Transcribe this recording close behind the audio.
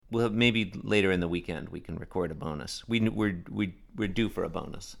Well, maybe later in the weekend we can record a bonus. We're due for a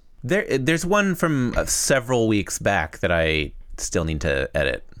bonus. There's one from several weeks back that I still need to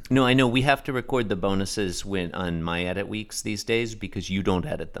edit. No, I know we have to record the bonuses on my edit weeks these days because you don't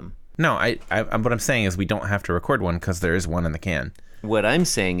edit them. No, I what I'm saying is we don't have to record one because there is one in the can. What I'm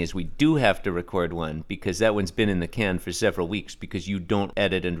saying is we do have to record one because that one's been in the can for several weeks because you don't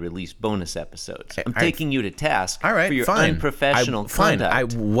edit and release bonus episodes. I'm taking you to task for your unprofessional conduct.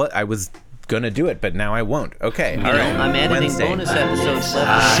 I was going to do it, but now I won't. Okay. All right. I'm editing Wednesday. bonus episodes.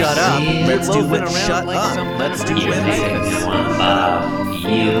 Shut up. Let's do Wednesday. Shut up. Let's do Wednesday.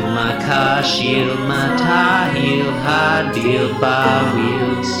 Yield my car, shield my tie, heel, high deal, bar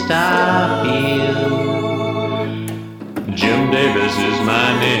wheel, stop you. Jim Davis is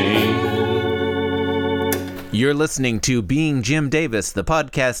my name. You're listening to Being Jim Davis, the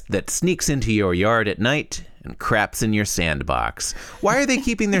podcast that sneaks into your yard at night and craps in your sandbox. Why are they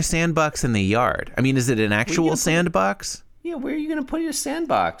keeping their sandbox in the yard? I mean, is it an actual sandbox? Yeah, where are you going to put your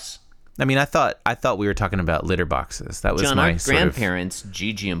sandbox? I mean, I thought we were talking about litter boxes. That was John, my our grandparents,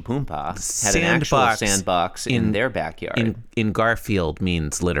 Gigi and Poompa, had an actual sandbox in their backyard. In Garfield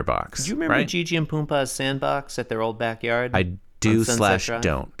means litter box. Do you remember right? Gigi and Poompa's sandbox at their old backyard? I do /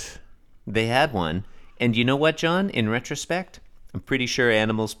 don't. They had one. And you know what, John? In retrospect, I'm pretty sure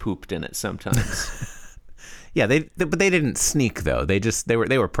animals pooped in it sometimes. Yeah, but they didn't sneak though. They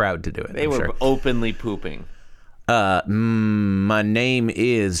were proud to do it. They were openly pooping. My name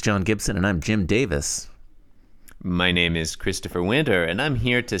is John Gibson, and I'm Jim Davis. My name is Christopher Winter, and I'm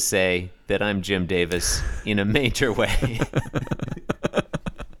here to say that I'm Jim Davis in a major way.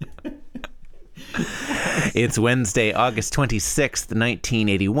 It's Wednesday, August 26th,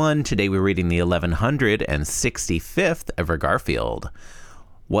 1981. Today we're reading the 1165th ever Garfield.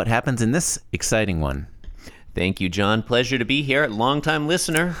 What happens in this exciting one? Thank you, John. Pleasure to be here. Longtime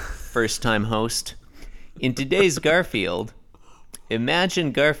listener, first-time host. In today's Garfield,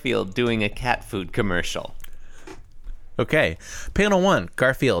 imagine Garfield doing a cat food commercial. Okay. Panel 1,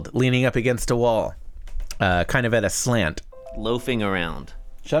 Garfield leaning up against a wall, kind of at a slant. Loafing around.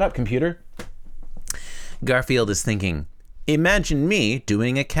 Shut up, computer. Garfield is thinking, imagine me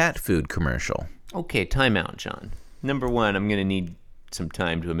doing a cat food commercial. Okay, time out, John. Number 1, I'm going to need some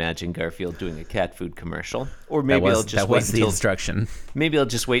time to imagine Garfield doing a cat food commercial, or maybe I'll just wait until instruction. Maybe I'll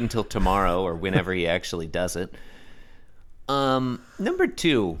just wait until tomorrow or whenever he actually does it. Number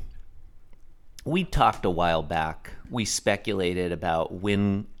 2, we talked a while back. We speculated about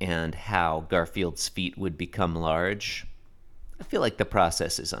when and how Garfield's feet would become large. I feel like the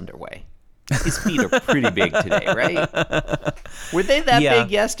process is underway. His feet are pretty big today, right? Were they that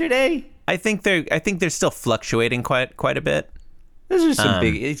big yesterday? I think they're still fluctuating quite a bit. Those are some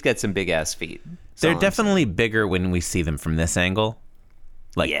big. He's got some big ass feet. They're definitely bigger when we see them from this angle,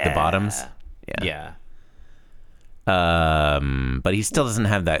 like the bottoms. Yeah. But he still doesn't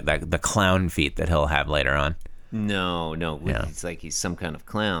have the clown feet that he'll have later on. No. Yeah. It's like he's some kind of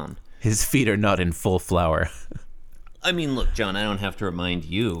clown. His feet are not in full flower. I mean, look, John. I don't have to remind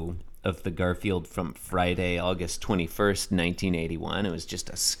you of the Garfield from Friday, August 21st, 1981. It was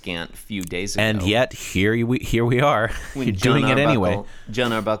just a scant few days ago. And yet, here we are. You're doing it anyway.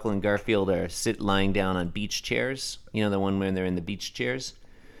 John Arbuckle and Garfield are lying down on beach chairs. You know, the one when they're in the beach chairs?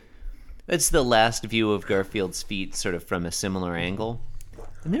 That's the last view of Garfield's feet sort of from a similar angle.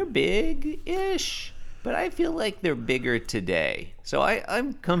 And they're big-ish, but I feel like they're bigger today. So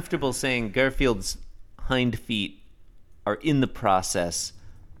I'm comfortable saying Garfield's hind feet are in the process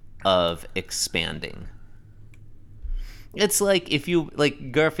of expanding. It's like if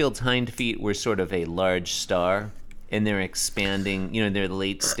Garfield's hind feet were sort of a large star and they're expanding, you know, their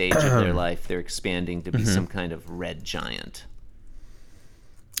late stage of their life, they're expanding to be some kind of red giant.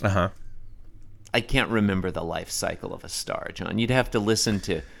 Uh-huh. I can't remember the life cycle of a star, John. You'd have to listen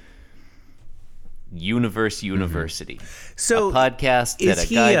to Universe University, so a podcast that a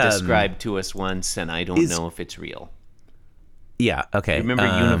guy described to us once, and I don't know if it's real. Yeah. Okay. You remember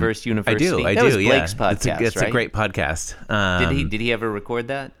Universe University? I do. That was Blake's podcast, it's right? a great podcast. Did he ever record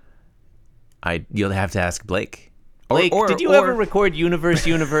that? You'll have to ask Blake. Blake, did you ever record Universe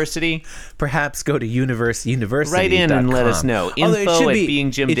University? Perhaps go to Universe University. Write in and let us know.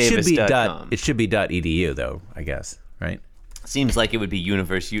 info@beingjimdavis.com. It should be .edu though, I guess, right? Seems like it would be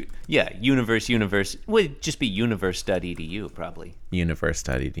Universe would just be universe.edu probably.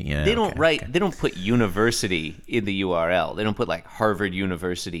 Universe.edu. Yeah. They don't they don't put university in the URL. They don't put like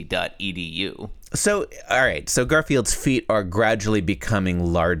harvarduniversity.edu. So, all right. So Garfield's feet are gradually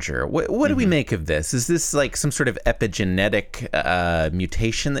becoming larger. What do we make of this? Is this like some sort of epigenetic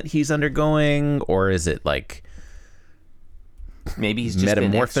mutation that he's undergoing, or is it like Maybe he's just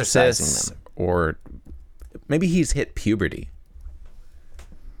been exercising metamorphosis, them. or maybe he's hit puberty.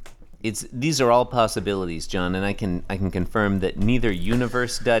 These are all possibilities, John, and I can confirm that neither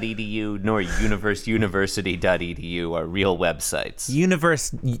universe.edu nor universeuniversity.edu are real websites.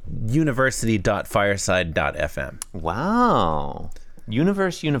 University.fireside.fm. Wow.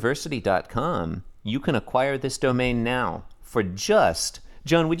 Universeuniversity.com. You can acquire this domain now for just...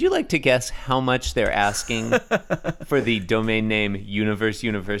 John, would you like to guess how much they're asking for the domain name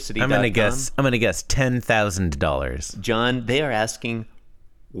universeuniversity.com? I'm gonna guess $10,000. John, they are asking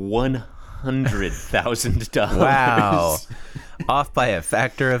 $100,000. Wow. Off by a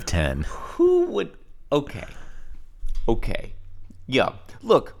factor of 10. Who would... Okay. Yeah.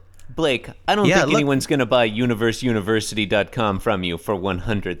 Look, Blake, I don't think anyone's going to buy universeuniversity.com from you for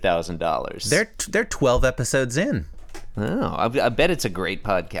 $100,000. They're 12 episodes in. Oh, I bet it's a great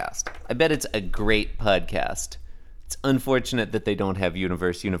podcast. It's unfortunate that they don't have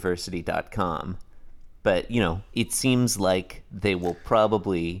universeuniversity.com. But, it seems like they will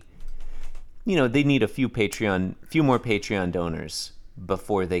probably, they need a few more Patreon donors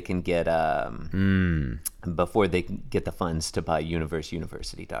before they can get the funds to buy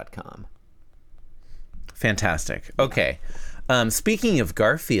universeuniversity.com. Fantastic. Okay. Speaking of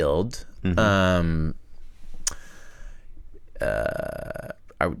Garfield,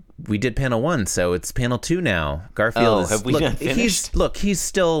 we did panel 1, so it's panel 2 now. Garfield have we not finished? He's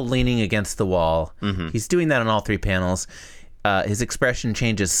still leaning against the wall. He's doing that on all 3 panels. His expression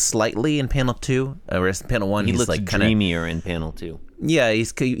changes slightly in panel 2, whereas panel 1 he he's looks like dreamier in panel 2. Yeah,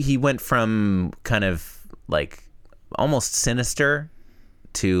 he went from kind of like almost sinister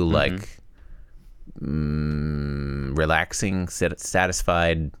to like relaxing,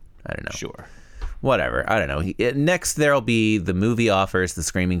 satisfied. I don't know. Sure. Whatever. I don't know. Next, there'll be the movie offers, the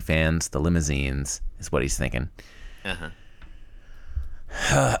screaming fans, the limousines, is what he's thinking.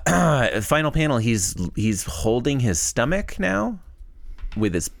 Final panel, he's holding his stomach now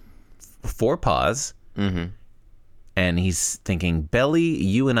with his 4 paws. And he's thinking, Belly,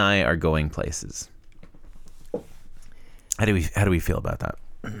 you and I are going places. How do we feel about that?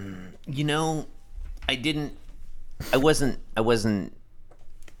 I didn't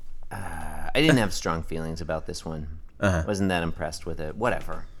have strong feelings about this one. Wasn't that impressed with it.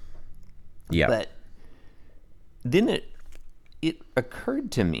 Whatever. Yeah. But then it occurred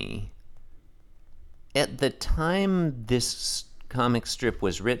to me, at the time this comic strip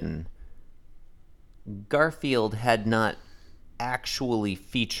was written, Garfield had not actually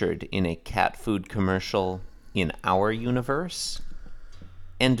featured in a cat food commercial in our universe.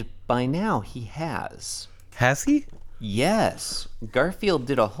 And by now he has. Has he? Yes. Garfield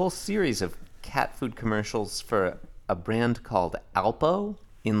did a whole series of cat food commercials for a brand called Alpo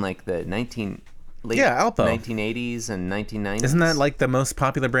in like the Alpo 1980s and 1990s. Isn't that like the most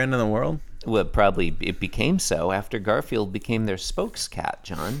popular brand in the world? Well, probably it became so after Garfield became their spokes cat,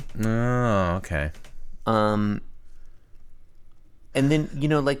 John. Oh, okay. And then,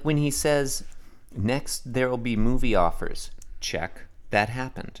 like when he says, next there will be movie offers. Check. That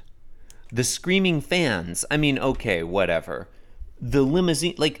happened. The screaming fans. I mean, okay, whatever. The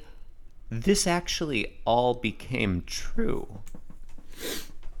limousine, like, this actually all became true.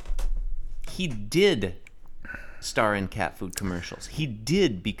 He did star in cat food commercials. He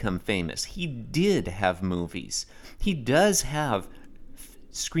did become famous. He did have movies. He does have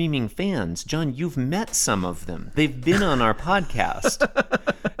screaming fans. John, you've met some of them. They've been on our podcast.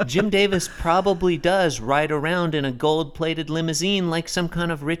 Jim Davis probably does ride around in a gold-plated limousine like some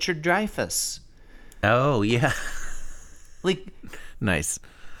kind of Richard Dreyfuss. Oh, yeah. Like, nice.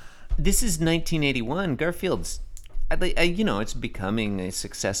 This is 1981. Garfield's, it's becoming a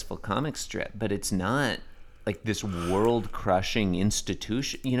successful comic strip, but it's not like this world-crushing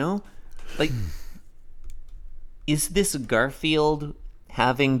institution, Like, is this Garfield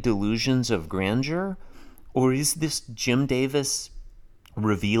having delusions of grandeur? Or is this Jim Davis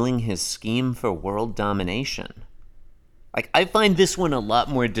revealing his scheme for world domination? Like, I find this one a lot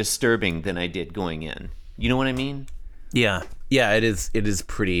more disturbing than I did going in. You know what I mean? Yeah. Yeah, it is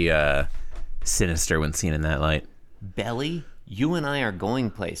pretty sinister when seen in that light. Belly, you and I are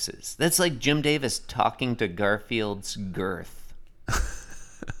going places. That's like Jim Davis talking to Garfield's girth.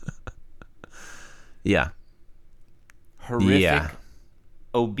 Yeah. Horrific,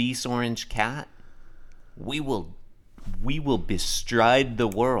 obese orange cat. We will bestride the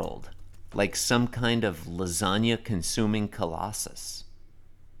world like some kind of lasagna-consuming colossus.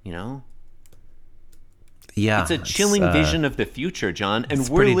 Yeah. It's a chilling vision of the future, John, and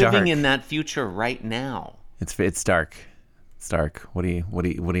we're living in that future right now. It's dark. Stark? What do you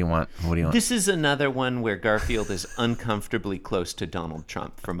want? What do you want? This is another one where Garfield is uncomfortably close to Donald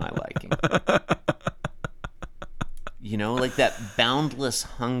Trump for my liking. You know, like that boundless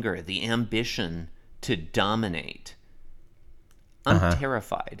hunger, the ambition to dominate. I'm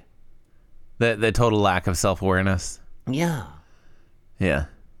terrified. The total lack of self-awareness. Yeah. Yeah.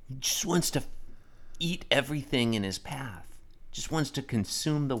 He just wants to eat everything in his path. Just wants to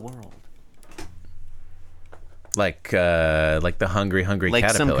consume the world. Like the hungry Like caterpillar.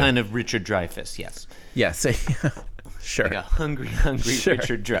 some kind of Richard Dreyfuss, yes. Yes. Sure. Like a hungry Sure.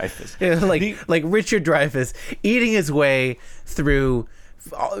 Richard Dreyfuss. Yeah, like Richard Dreyfuss eating his way through,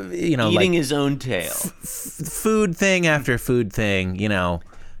 Eating his own tail. food thing after food thing, John-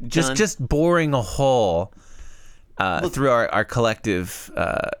 just boring a hole through our collective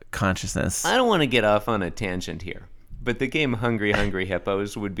consciousness. I don't want to get off on a tangent here, but the game Hungry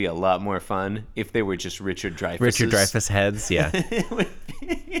Hippos would be a lot more fun if they were just Richard Dreyfuss. Richard Dreyfuss heads, yeah. It would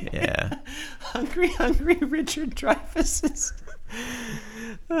be Yeah. Hungry Richard Dreyfusses.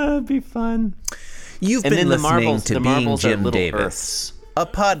 It'd be fun. You've And been then listening to the Being marbles are Jim little Davis, Earths. a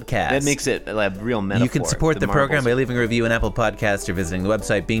podcast. That makes it a real metaphor. You can support the program marbles. by leaving a review on Apple Podcasts or visiting the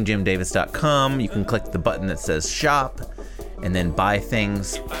website beingjimdavis.com. You can click the button that says shop and then buy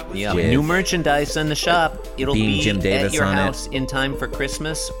things. Yeah, with new merchandise in the shop. It'll Being be Jim Davis at your on it. house in time for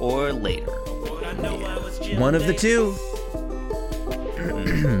Christmas or later. one of the two.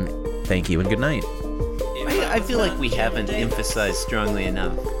 Thank you and good night. I feel like we haven't emphasized strongly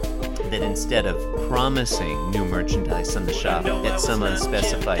enough that instead of promising new merchandise on the shop at some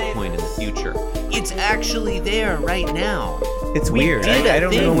unspecified point in the future, it's actually there right now. It's We weird. did I a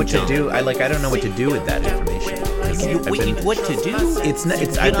don't know thing, what to John. do. I don't know what to do with that information. 'Cause What to do? It's not.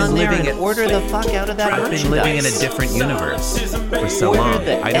 It's. Get I've been on there living and it. order the fuck out of that I've merchandise. been living in a different universe for so Order long.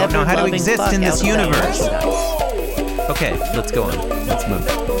 the I don't know how to ever-loving exist fuck in this out of that universe. merchandise. Okay, let's go on. Let's move.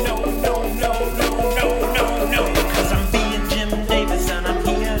 Cause I'm being Jim Davis and I'm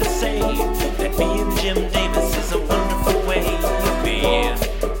here to say that being Jim Davis is a wonderful way to be.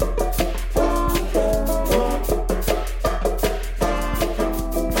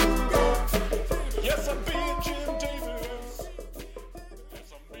 Yes, I'm being Jim Davis.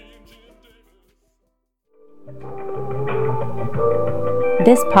 Yes, I'm being Jim Davis.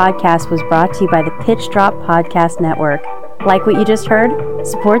 This podcast was brought to you by the Pitch Drop Podcast Network. Like what you just heard?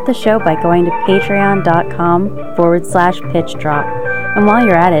 Support the show by going to patreon.com/pitch drop. And while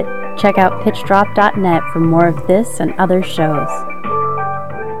you're at it, check out pitchdrop.net for more of this and other shows.